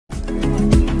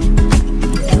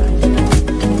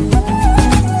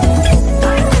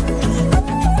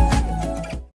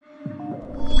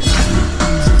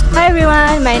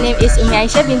my name is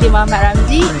Aisyah binti Muhammad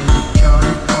Ramzi.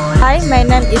 Hi, my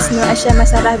name is Nur Asya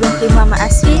Masarah binti Muhammad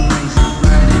Asri.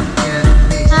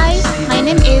 Hi, my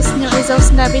name is Nur Rizal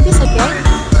binti Sabiai.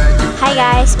 Hi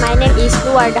guys, my name is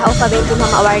Luwardah Aufa binti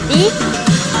Muhammad Wardi.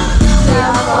 We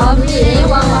are from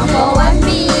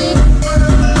BA1141B.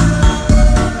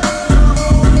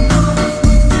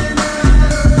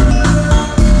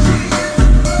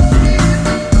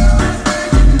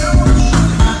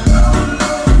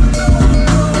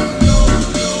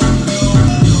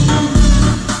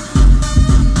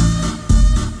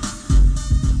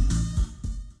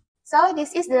 So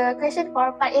this is the question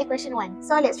for part A, question 1.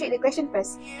 So let's read the question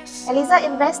first. Eliza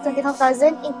invests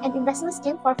 25,000 in an investment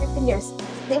scheme for 15 years.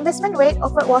 The investment rate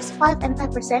offered was 5 and 5%,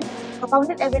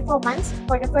 compounded every 4 months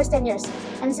for the first 10 years,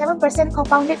 and 7%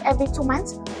 compounded every 2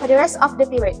 months for the rest of the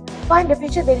period. Find the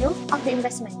future value of the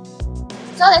investment.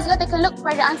 So let's go take a look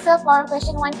for the answer for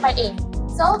question 1, part A.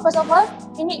 So first of all,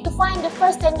 we need to find the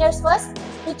first 10 years first,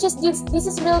 which is this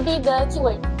will be the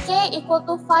keyword. K equal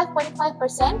to 5.5%.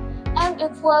 M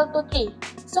equal to 3.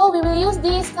 So we will use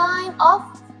this kind of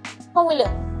formula.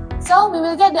 So we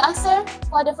will get the answer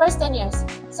for the first 10 years.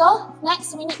 So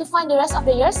next we need to find the rest of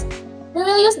the years. We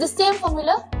will use the same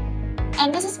formula,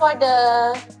 and this is for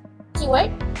the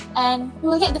keyword, and we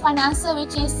will get the final answer,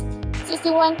 which is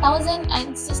 61,060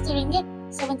 ringgit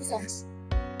 70 cents.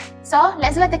 So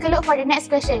let's go take a look for the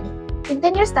next question. In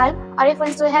 10 years time, Arif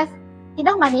wants to have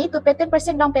enough money to pay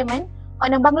 10% down payment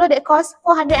on a bungalow that costs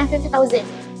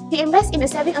 450,000. He invests in a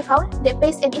saving account that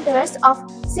pays an interest of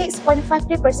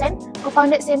 6.53%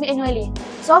 compounded semi-annually.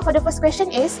 So for the first question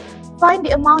is, find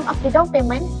the amount of the down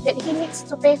payment that he needs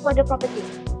to pay for the property.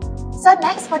 So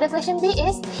next for the question B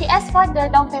is, she asks for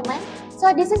the down payment.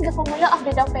 So this is the formula of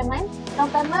the down payment. Down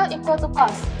payment equal to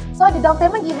cost. So the down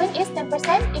payment given is 10%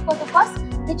 equal to cost,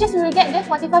 which is we will get the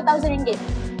 45,000 ringgit.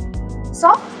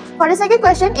 So for the second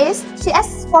question is, she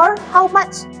asks for how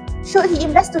much should he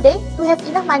invest today to have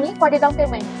enough money for the down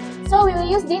payment. So we will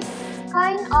use this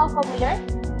kind of formula,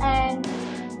 and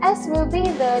S will be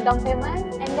the down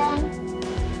payment, and then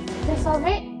resolve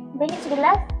it, bring it to the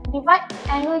left, divide,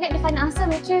 and we will get the final answer,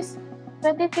 which is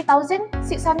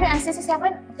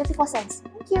 23,667.34 cents.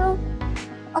 Thank you.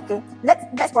 Okay,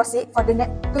 let's proceed for the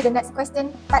next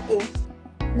question, part A.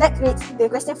 Let's read the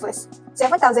question first.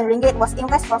 7,000 ringgit was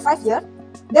invested for 5 years.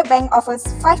 The bank offers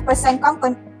 5%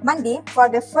 compound monthly for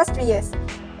the first 3 years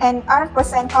and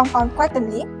R% compound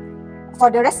quarterly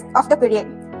for the rest of the period.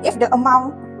 If the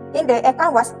amount in the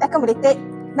account was accumulated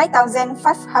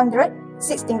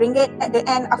 9,516 ringgit at the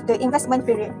end of the investment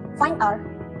period, find R.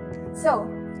 So,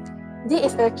 this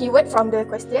is the keyword from the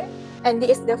question, and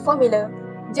this is the formula.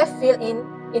 Just fill in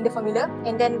the formula,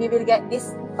 and then we will get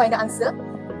this final answer.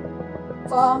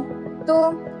 For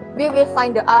 2, we will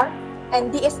find the R,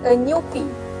 and this is a new P.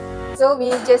 So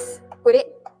we just put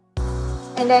it,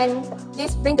 and then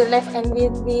this bring the left and will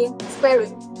be square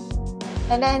root.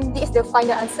 And then this is the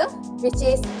final answer, which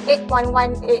is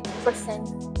 8.18%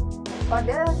 for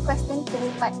the question 2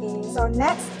 part A. So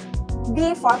next,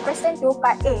 B for question 2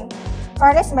 part A.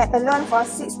 Faris made a loan for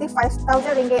 65,000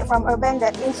 ringgit from a bank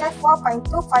that interest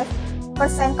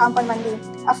 4.25% compound monthly.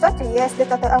 After 3 years, the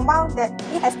total amount that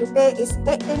he has to pay is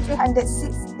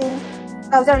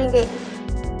 18,316,000 ringgit.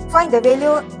 Find the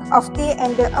value of T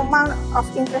and the amount of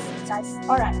interest charged.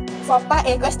 Alright, for part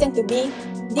A, question to B,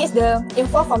 this is the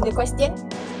info from the question,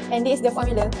 and this is the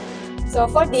formula. So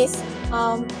for this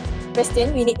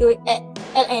question, we need to add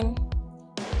ln.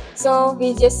 So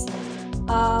we just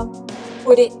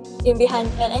put it in behind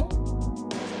ln,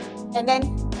 and then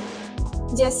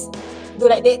just do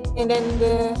like that, and then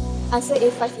the answer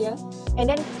is 5 here. And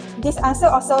then this answer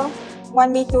also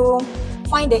want me to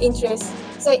find the interest.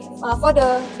 So for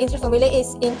the interest formula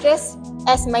is interest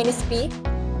S minus P.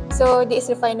 So this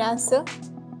is the final answer.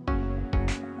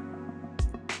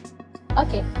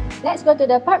 Okay, let's go to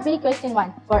the part B, question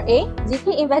 1. For A,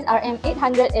 ZK invests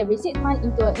RM800 every 6 months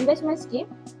into an investment scheme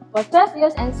for 12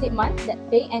 years and 6 months that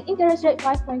pay an interest rate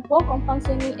 5.4 compound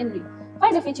semi-annually.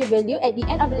 Find the future value at the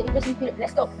end of the investment period.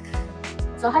 Let's go.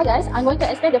 So hi guys, I'm going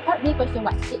to explain the part B, question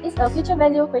 1. It is a future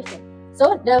value question.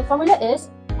 So the formula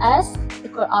is S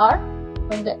equal R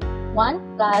 1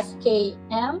 plus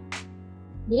KM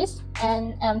this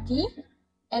and MT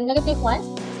and negative 1,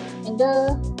 and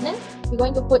then we're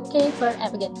going to put K per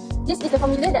M again. This is the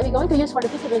formula that we're going to use for the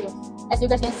future value. As you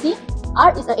guys can see,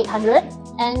 R is 800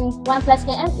 and 1 plus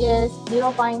KM is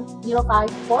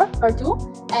 0.054 per 2,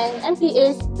 and MP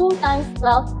is 2 times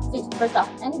 12, 6 per 12,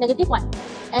 and negative 1.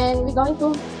 And we're going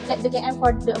to get the KM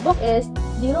for the above is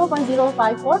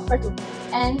 0.054 per 2.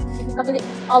 And if we calculate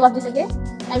all of this again,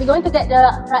 and we're going to get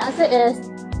the right answer is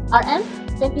RM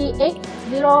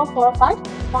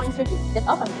 28,045.50. That's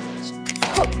all from me.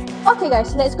 Okay guys,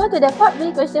 let's go to the part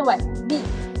B, question 1. B.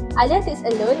 Alias is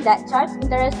a loan that charges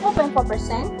interest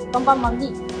 4.4% compound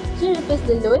monthly. She repays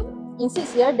the loan in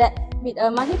 6 years with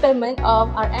a monthly payment of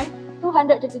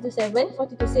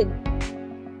RM237.42.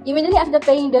 Immediately after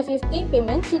paying the 15th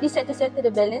payment, she decides to settle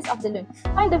the balance of the loan.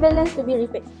 Find the balance to be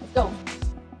repaid. Let's go.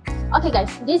 Okay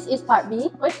guys, this is part B,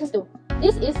 question 2.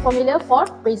 This is formula for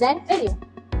present value.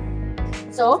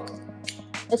 So,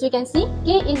 as we can see,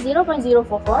 K is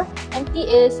 0.044, and T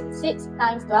is 6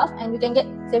 times 12, and we can get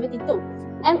 72.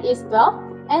 M is 12,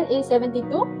 N is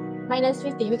 72, minus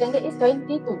 50, we can get is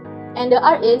 22. And the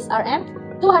R is RM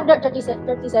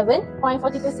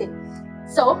 237.42.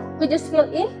 So, we just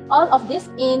fill in all of this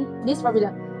in this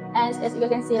formula. And as you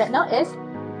can see right now is,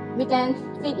 we can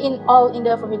fill in all in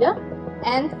the formula.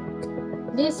 And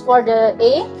this for the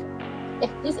A,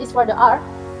 this is for the R,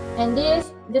 and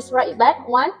this, just write it back,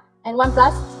 1 and 1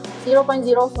 plus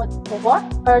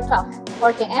 0.044 per 12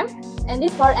 for KM, and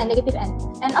this for N, negative N.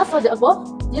 And also the above,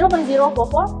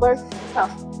 0.044 per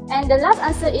 12. And the last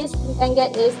answer is, we can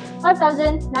get is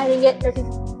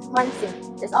 5,009.31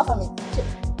 ringgit. That's all from me.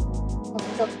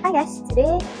 So, hi guys,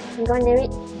 today I'm going to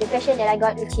read the question that I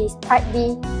got, which is part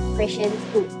B, question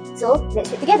 2. So,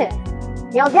 let's read together.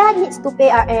 Nelda needs to pay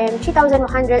RM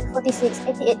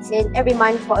 3,146.88 every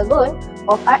month for a loan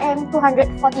of RM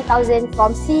 240,000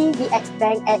 from CBX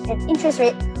Bank at an interest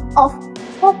rate of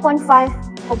 4.5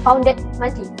 compounded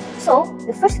monthly. So,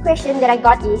 the first question that I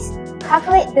got is,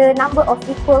 calculate the number of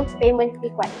equal payment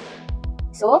required.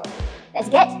 So, let's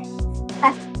get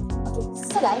started. Okay,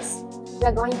 so guys, we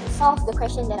are going to solve the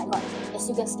question that I got. As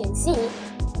you guys can see,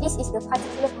 this is the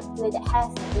particular that has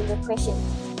in the question.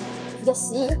 You guys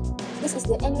see, this is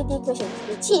the annuity question,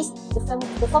 which is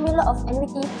the formula of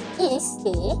annuity is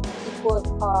A equal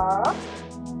R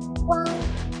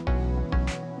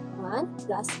 1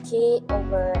 plus K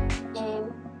over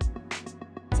M.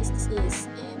 This is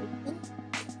M.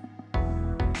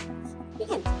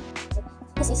 Okay.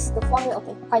 This is the formula.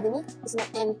 Okay, pardon me. It's not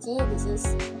MT. This is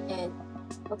N.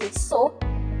 Okay, so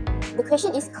the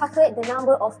question is calculate the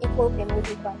number of equal payment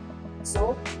required.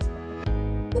 So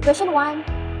the question 1,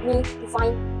 we need to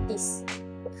find this.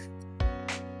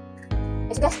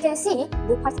 As you guys can see,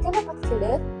 the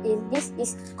particular in this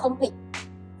is complete.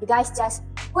 You guys just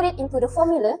put it into the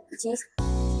formula, which is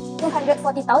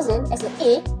 240,000 as an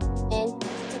A and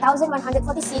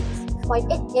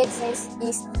 3,146.88 cents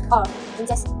is R, and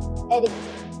just add it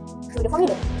to the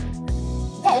formula.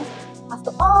 Then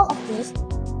after all of this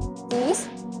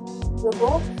will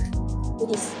go to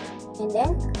this, and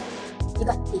then you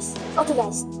got this. Okay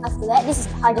guys, after that, this is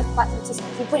the hardest part, which is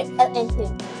we put LN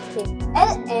here. Okay,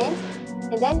 LN,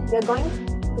 and then we're going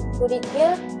to put it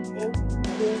here, and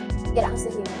we get answer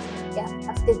here. Yeah,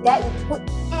 after that, we put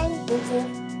N into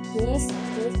this,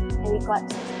 and we got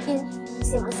in the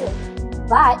same answer.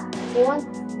 But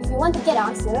if you want to get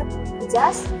answer, we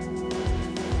just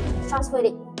transfer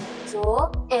it.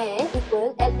 So N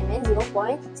equal LN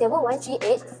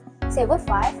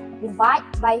 0.713875 divide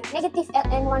by negative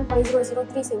LN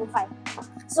 1.00375.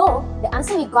 So the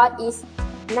answer we got is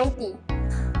 90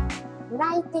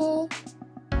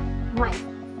 month.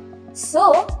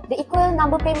 So the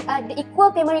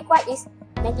equal payment required is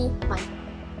 90 month.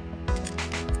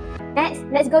 Next,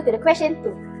 let's go to the question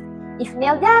 2. If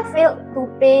Nelda failed to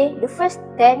pay the first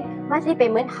 10 monthly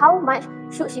payment, how much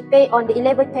should she pay on the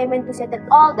 11th payment to settle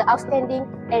all the outstanding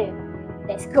area?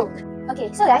 Let's go. Okay,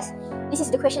 so guys, this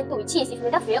is the question 2, which is if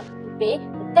Nelda failed to pay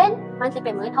the 10 monthly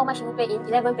payment, how much she will pay in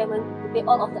 11th payment to pay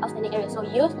all of the outstanding area? So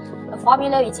use a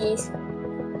formula which is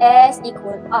S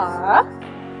equal R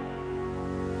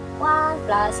 1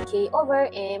 plus K over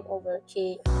M over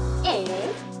K M.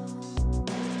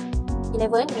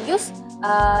 11, we use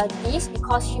this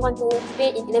because she want to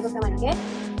pay in 11th payment, okay?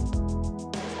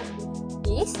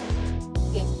 This.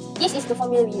 Okay, this is the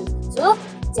formula we use. So,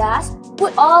 just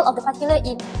put all of the particular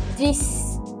in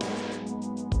this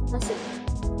answer.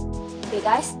 Okay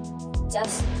guys,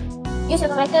 just use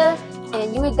your calculator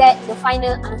and you will get the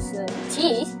final answer, which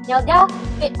is Nelda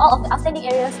paid all of the outstanding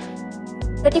areas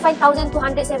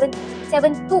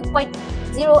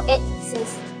 35,272.08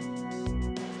 cents.